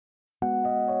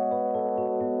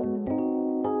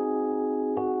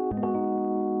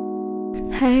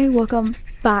Hey, welcome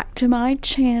back to my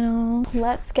channel.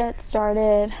 Let's get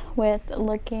started with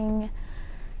looking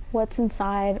what's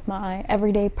inside my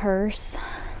everyday purse.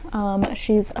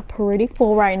 She's pretty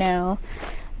full right now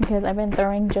because I've been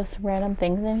throwing just random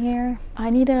things in here. I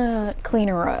need to clean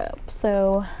her up,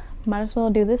 so might as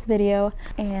well do this video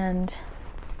and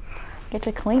get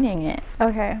to cleaning it.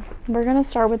 Okay, we're gonna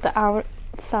start with the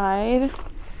outside.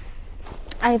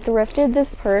 I thrifted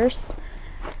this purse.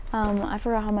 I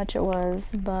forgot how much it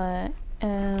was, but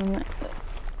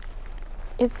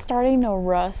it's starting to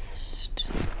rust.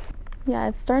 Yeah,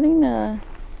 it's starting to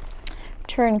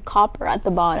turn copper at the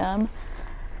bottom.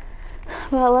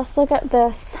 But let's look at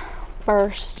this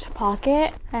first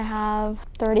pocket. I have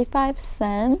 35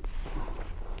 cents,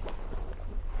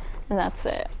 and that's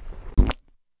it.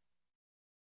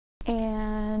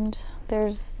 And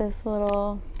there's this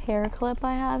little hair clip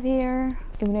I have here,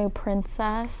 Uno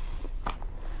Princess.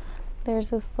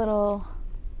 There's this little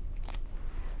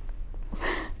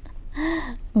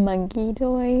monkey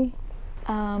toy.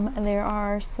 There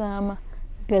are some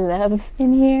gloves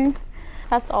in here.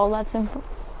 That's all that's in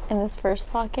this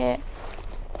first pocket.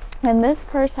 And this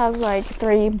purse has like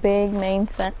 3 big main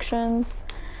sections,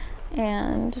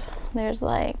 and there's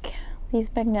like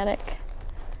these magnetic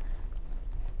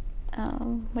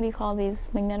what do you call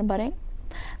these? Magnetic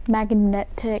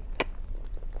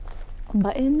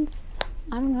buttons?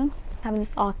 I don't know. I have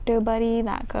this Octo Buddy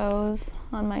that goes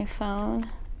on my phone.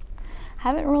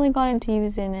 Haven't really gotten to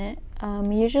using it.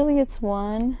 Usually it's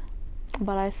one,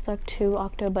 but I stuck 2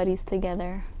 Octo Buddies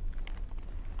together.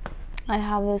 I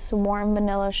have this warm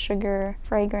vanilla sugar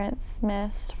fragrance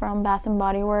mist from Bath &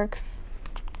 Body Works.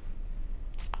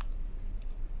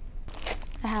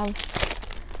 I have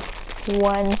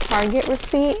 1 Target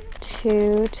receipt,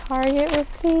 2 Target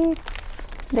receipts.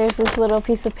 There's this little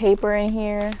piece of paper in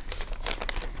here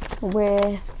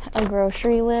with a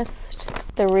grocery list,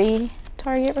 3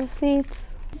 Target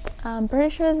receipts. I'm pretty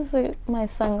sure this is my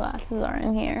sunglasses are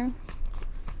in here.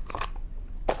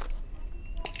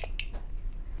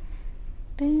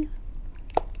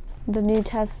 The New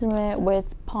Testament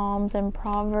with Psalms and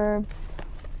Proverbs.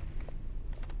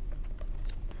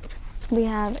 We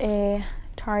have a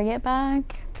Target bag.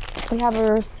 We have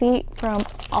a receipt from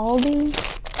Aldi,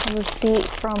 a receipt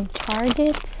from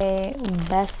Target, a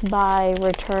Best Buy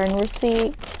return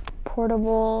receipt,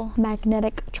 portable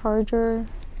magnetic charger.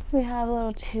 We have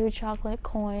little 2 chocolate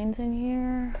coins in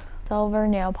here, silver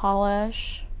nail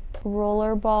polish,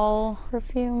 rollerball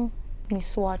perfume. Let me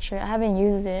swatch it. I haven't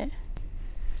used it.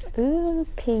 Ooh,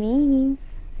 clean.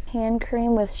 Hand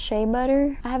cream with shea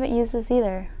butter. I haven't used this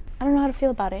either. I don't know how to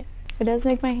feel about it. It does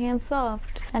make my hands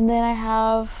soft. And then I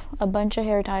have a bunch of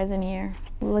hair ties in here.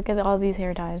 Look at all these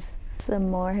hair ties.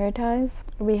 Some more hair ties.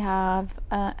 We have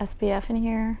SPF in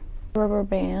here. Rubber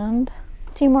band.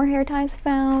 2 more hair ties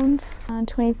found.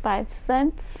 25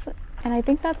 cents. And I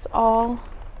think that's all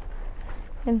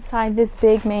inside this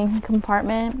big main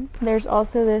compartment. There's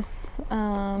also this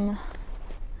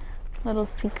little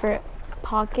secret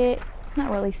pocket. Not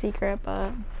really secret,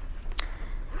 but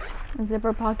a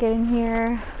zipper pocket in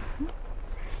here.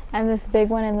 And this big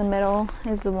one in the middle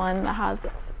is the one that has,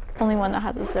 only one that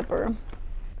has a zipper.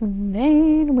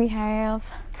 Then we have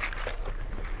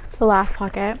the last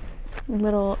pocket, a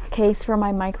little case for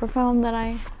my microphone that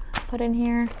I put in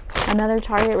here. Another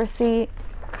Target receipt.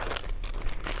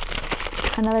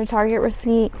 Another Target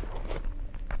receipt.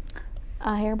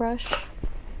 A hairbrush.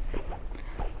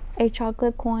 A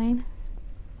chocolate coin.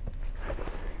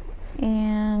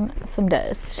 And some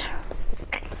dust.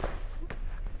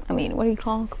 I mean, what do you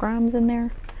call crumbs in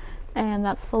there? And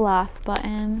that's the last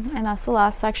button, and that's the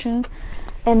last section.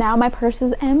 And now my purse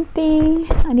is empty.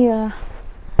 I need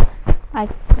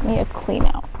to clean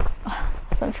out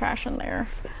some trash in there,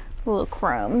 little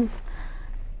crumbs,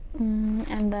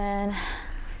 and then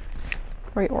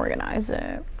reorganize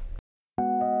it.